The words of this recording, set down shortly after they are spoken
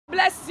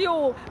Bless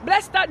you.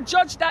 Bless that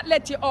judge that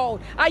let you out.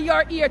 And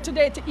you're here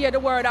today to hear the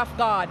word of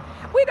God.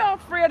 We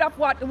don't afraid of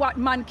what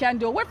man can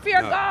do. We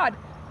fear God.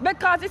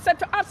 Because it's said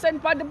to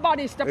absent by the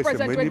body is the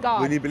present with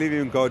God. When you believe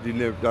in God,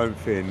 you don't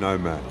fear no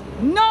man.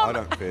 No, I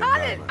don't fear no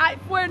man. I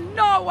fear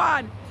no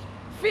one.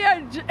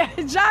 Fear,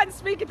 John,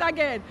 speak it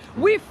again.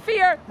 We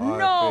fear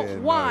no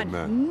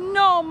one,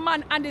 no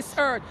man on this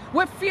earth.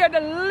 We fear the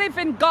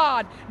living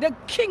God, the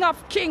King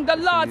of Kings, the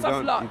Lords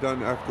of Lords. You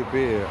don't have to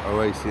be an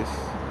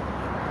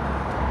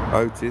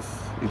Otis.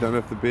 You don't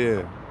have to be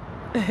a...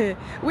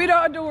 We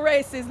don't do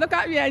races. Look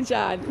at me and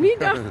John. We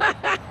don't.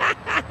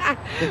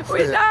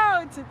 We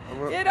don't.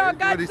 You know,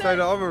 God said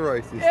that I'm a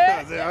racist.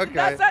 Yeah, okay.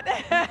 That's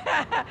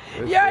not,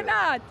 you're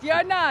not.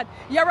 You're not.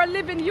 You're a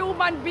living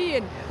human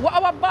being.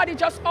 Our body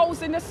just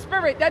owes in the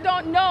spirit. They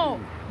don't know.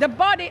 The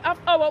body of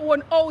our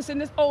own owes in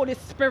the Holy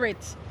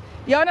Spirit.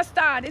 You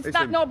understand? It's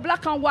not no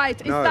black and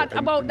white. It's not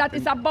about that.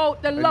 It's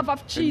about the love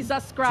of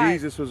Jesus Christ.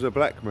 Jesus was a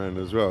black man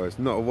as well. It's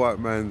not a white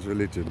man's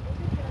religion.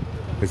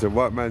 It's a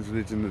white man's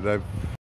religion that they've